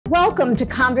Welcome to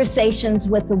Conversations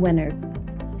with the Winners.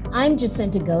 I'm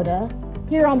Jacinta Goda,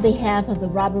 here on behalf of the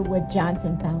Robert Wood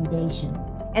Johnson Foundation.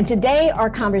 And today our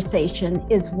conversation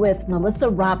is with Melissa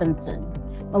Robinson.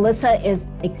 Melissa is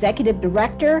Executive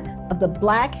Director of the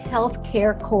Black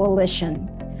Healthcare Coalition.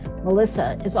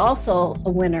 Melissa is also a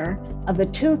winner of the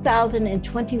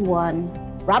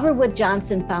 2021 Robert Wood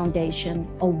Johnson Foundation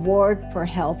Award for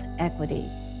Health Equity.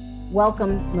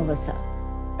 Welcome, Melissa.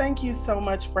 Thank you so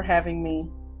much for having me.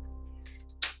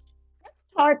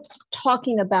 Start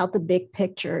talking about the big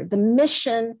picture, the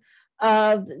mission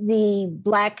of the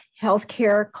Black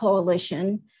Healthcare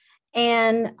Coalition,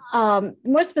 and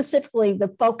more specifically,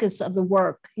 the focus of the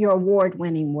work, your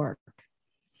award-winning work.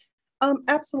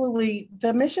 Absolutely.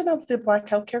 The mission of the Black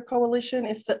Healthcare Coalition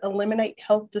is to eliminate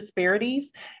health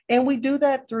disparities. And we do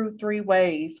that through three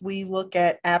ways. We look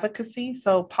at advocacy,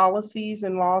 so policies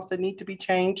and laws that need to be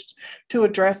changed to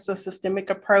address the systemic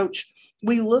approach.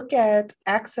 We look at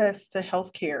access to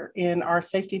healthcare in our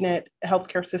safety net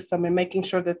healthcare system and making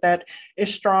sure that that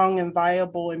is strong and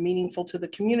viable and meaningful to the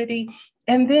community.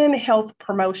 And then health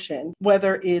promotion,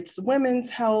 whether it's women's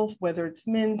health, whether it's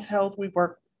men's health. We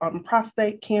work on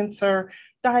prostate cancer,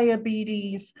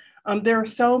 diabetes. There are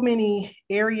so many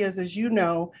areas, as you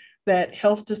know, that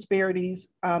health disparities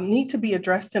need to be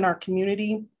addressed in our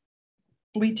community.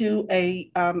 We do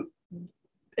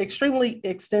extremely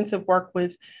extensive work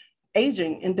with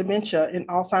aging and dementia and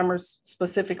Alzheimer's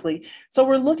specifically. So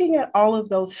we're looking at all of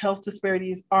those health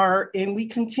disparities and we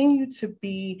continue to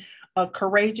be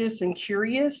courageous and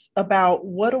curious about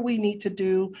what do we need to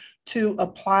do to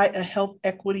apply a health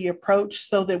equity approach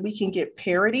so that we can get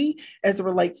parity as it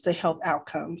relates to health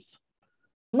outcomes.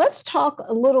 Let's talk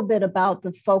a little bit about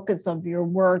the focus of your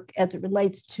work as it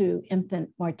relates to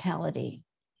infant mortality.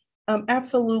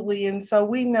 Absolutely. And so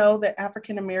we know that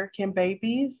African-American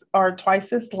babies are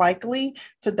twice as likely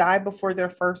to die before their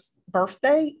first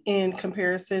birthday in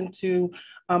comparison to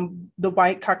the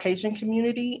white Caucasian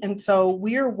community. And so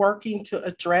we are working to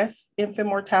address infant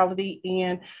mortality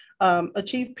and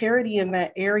achieve parity in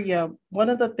that area. One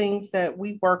of the things that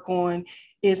we work on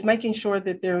is making sure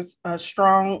that there's a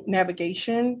strong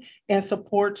navigation and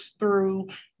supports through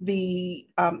the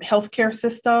healthcare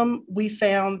system. We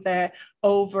found that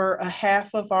over a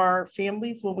half of our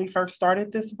families, when we first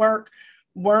started this work,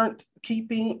 weren't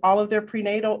keeping all of their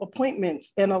prenatal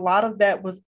appointments. And a lot of that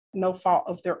was no fault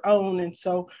of their own. And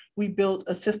so we built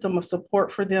a system of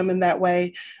support for them in that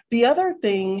way. The other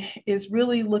thing is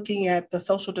really looking at the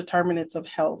social determinants of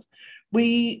health.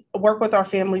 We work with our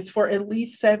families for at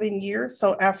least 7 years,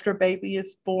 so after baby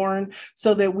is born,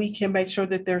 so that we can make sure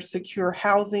that there's secure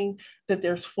housing, that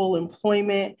there's full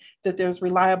employment, that there's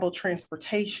reliable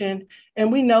transportation. And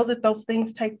we know that those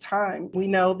things take time. We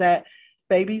know that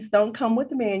babies don't come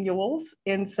with manuals.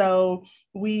 And so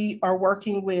we are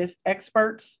working with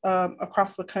experts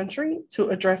across the country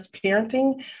to address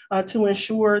parenting, to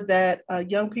ensure that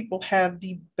young people have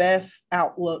the best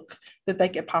outlook that they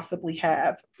could possibly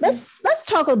have. Let's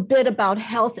talk a bit about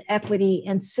health equity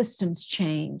and systems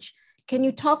change. Can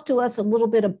you talk to us a little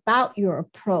bit about your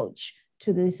approach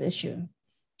to this issue?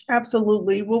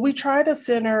 Absolutely. Well, we try to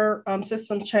center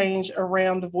system change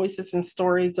around the voices and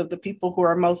stories of the people who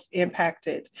are most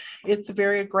impacted. It's a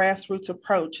very grassroots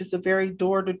approach. It's a very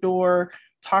door-to-door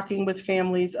talking with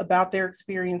families about their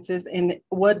experiences and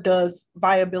what does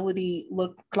viability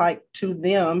look like to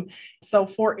them. So,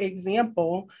 for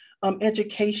example,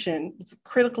 education is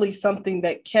critically something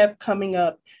that kept coming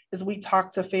up as we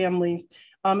talked to families.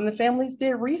 And the families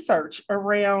did research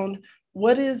around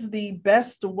what is the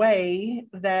best way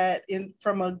that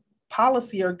from a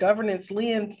policy or governance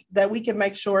lens that we can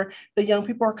make sure that young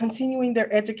people are continuing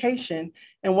their education.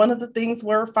 And one of the things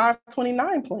were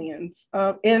 529 plans.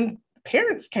 And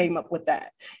parents came up with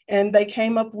that. And they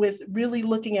came up with really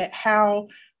looking at how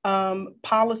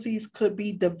policies could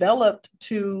be developed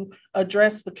to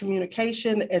address the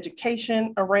communication, the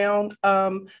education around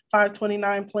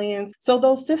 529 plans. So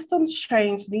those systems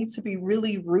change needs to be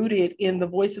really rooted in the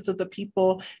voices of the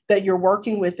people that you're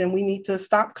working with. And we need to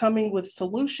stop coming with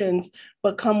solutions,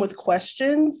 but come with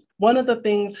questions. One of the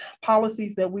things,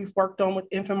 policies that we've worked on with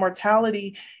infant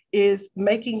mortality is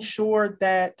making sure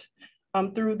that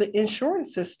through the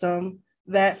insurance system,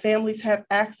 that families have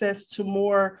access to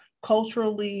more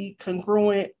culturally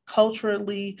congruent,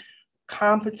 culturally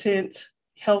competent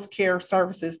healthcare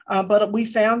services. But we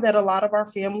found that a lot of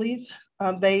our families,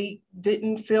 they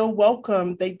didn't feel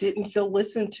welcome, they didn't feel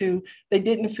listened to, they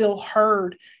didn't feel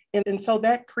heard. And so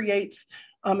that creates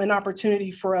an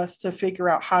opportunity for us to figure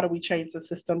out how do we change the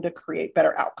system to create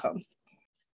better outcomes.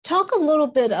 Talk a little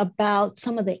bit about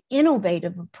some of the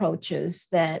innovative approaches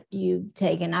that you've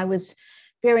taken. I was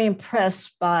very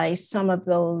impressed by some of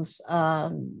those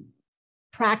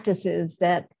practices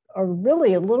that are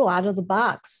really a little out of the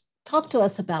box. Talk to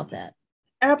us about that.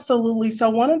 Absolutely. So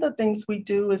one of the things we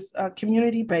do is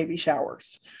community baby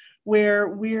showers, where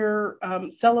we're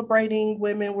celebrating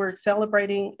women, we're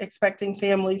celebrating expecting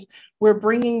families, we're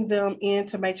bringing them in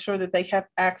to make sure that they have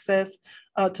access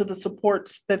to the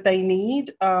supports that they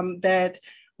need, that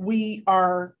we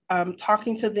are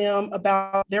talking to them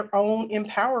about their own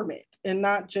empowerment and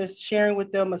not just sharing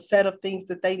with them a set of things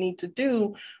that they need to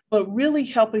do, but really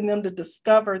helping them to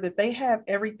discover that they have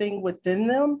everything within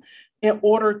them in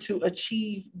order to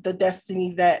achieve the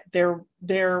destiny that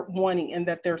they're wanting and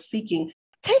that they're seeking.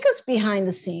 Take us behind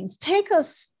the scenes. Take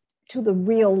us to the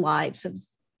real lives of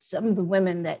some of the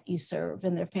women that you serve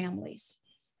and their families.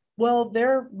 Well,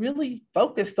 they're really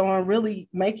focused on really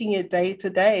making it day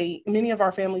to day. Many of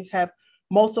our families have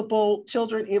multiple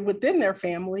children within their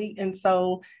family, and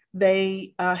so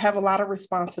they have a lot of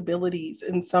responsibilities.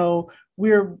 And so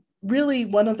we're really,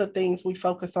 one of the things we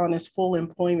focus on is full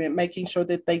employment, making sure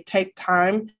that they take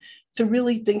time to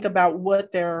really think about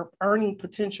what their earning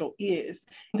potential is.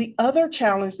 The other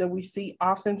challenge that we see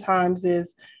oftentimes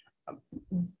is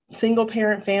single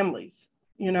parent families.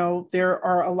 You know, there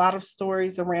are a lot of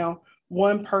stories around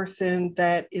one person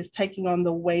that is taking on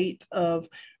the weight of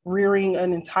rearing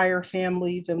an entire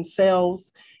family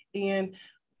themselves and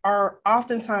are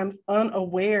oftentimes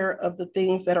unaware of the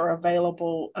things that are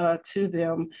available to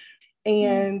them.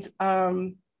 And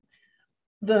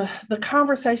the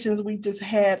conversations we just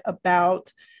had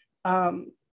about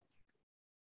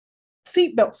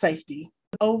seatbelt safety,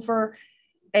 over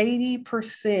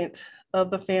 80% of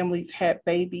the families had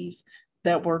babies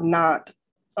that were not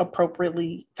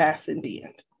appropriately fastened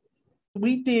in.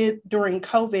 We did, during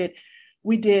COVID,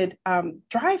 we did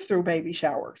drive-through baby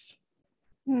showers.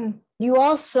 You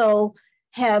also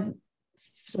have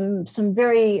some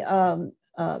very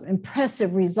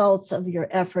impressive results of your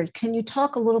effort. Can you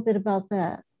talk a little bit about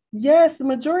that? Yes, the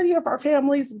majority of our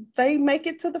families, they make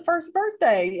it to the first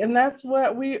birthday. And that's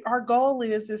what our goal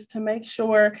is to make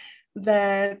sure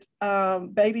that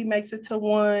baby makes it to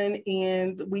one.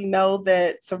 And we know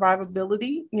that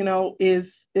survivability,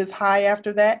 is high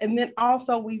after that. And then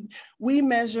also we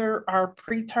measure our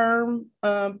preterm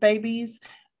babies.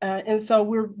 And so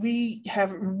we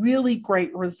have really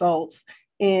great results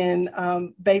in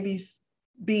babies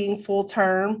being full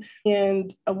term.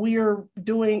 And we are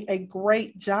doing a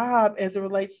great job as it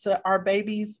relates to our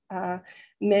babies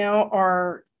now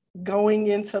are going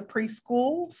into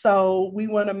preschool. So we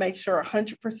want to make sure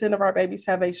 100% of our babies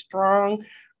have a strong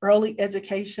early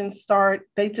education start.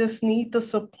 They just need the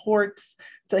supports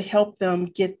to help them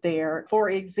get there. For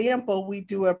example, we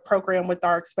do a program with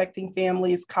our expecting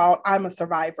families called I'm a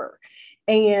Survivor.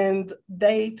 And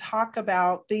they talk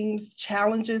about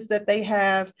challenges that they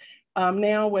have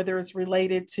now, whether it's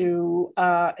related to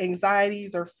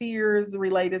anxieties or fears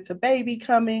related to baby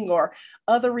coming or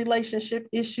other relationship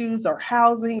issues or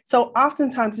housing. So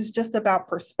oftentimes it's just about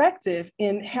perspective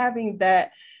in having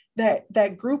that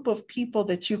group of people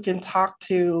that you can talk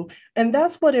to. And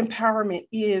that's what empowerment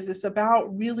is. It's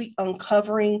about really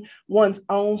uncovering one's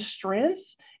own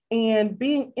strength and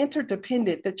being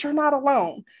interdependent, that you're not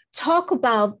alone. Talk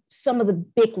about some of the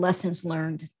big lessons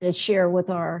learned that share with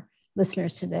our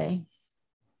listeners today.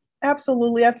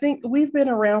 Absolutely. I think we've been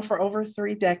around for over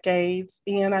 3 decades.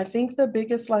 And I think the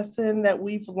biggest lesson that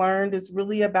we've learned is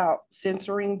really about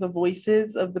centering the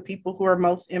voices of the people who are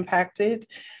most impacted.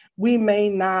 We may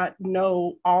not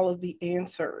know all of the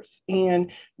answers,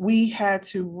 and we had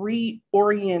to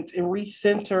reorient and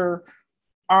recenter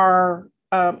our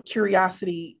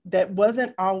curiosity that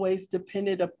wasn't always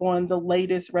dependent upon the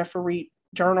latest referee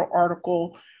journal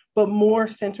article, but more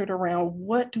centered around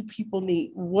what do people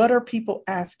need? What are people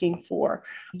asking for?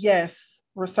 Yes,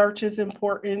 research is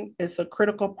important. It's a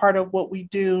critical part of what we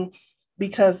do,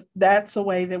 because that's a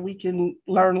way that we can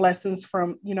learn lessons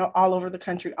from, all over the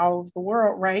country, all over the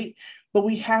world, right? But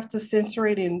we have to center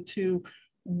it into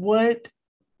what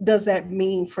does that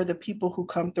mean for the people who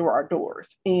come through our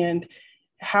doors? And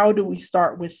how do we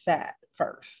start with that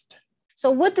first? So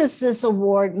what does this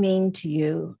award mean to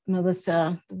you,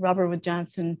 Melissa, the Robert Wood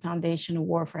Johnson Foundation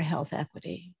Award for Health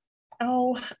Equity?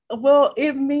 Oh, well,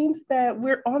 it means that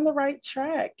we're on the right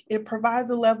track. It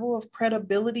provides a level of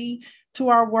credibility to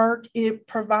our work. It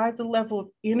provides a level of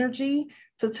energy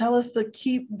to tell us to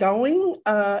keep going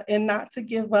and not to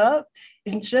give up.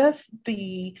 And just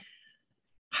the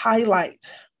highlight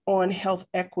on health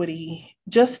equity,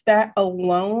 just that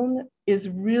alone is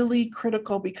really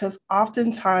critical, because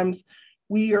oftentimes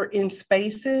we are in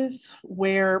spaces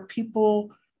where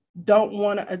people don't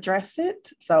want to address it.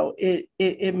 So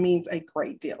it means a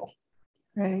great deal.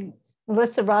 Right.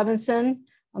 Melissa Robinson,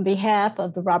 on behalf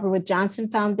of the Robert Wood Johnson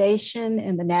Foundation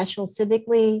and the National Civic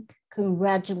League,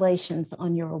 congratulations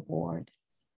on your award.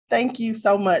 Thank you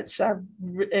so much. I'm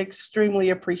extremely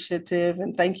appreciative.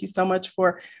 And thank you so much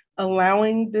for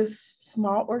allowing this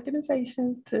small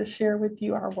organization to share with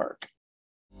you our work.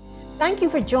 Thank you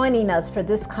for joining us for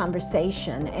this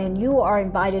conversation, and you are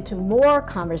invited to more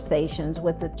conversations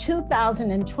with the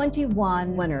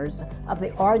 2021 winners of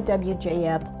the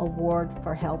RWJF Award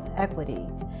for Health Equity.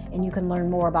 And you can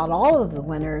learn more about all of the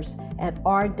winners at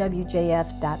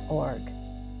rwjf.org.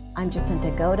 I'm Jacinta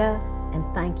Goda, and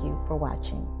thank you for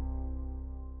watching.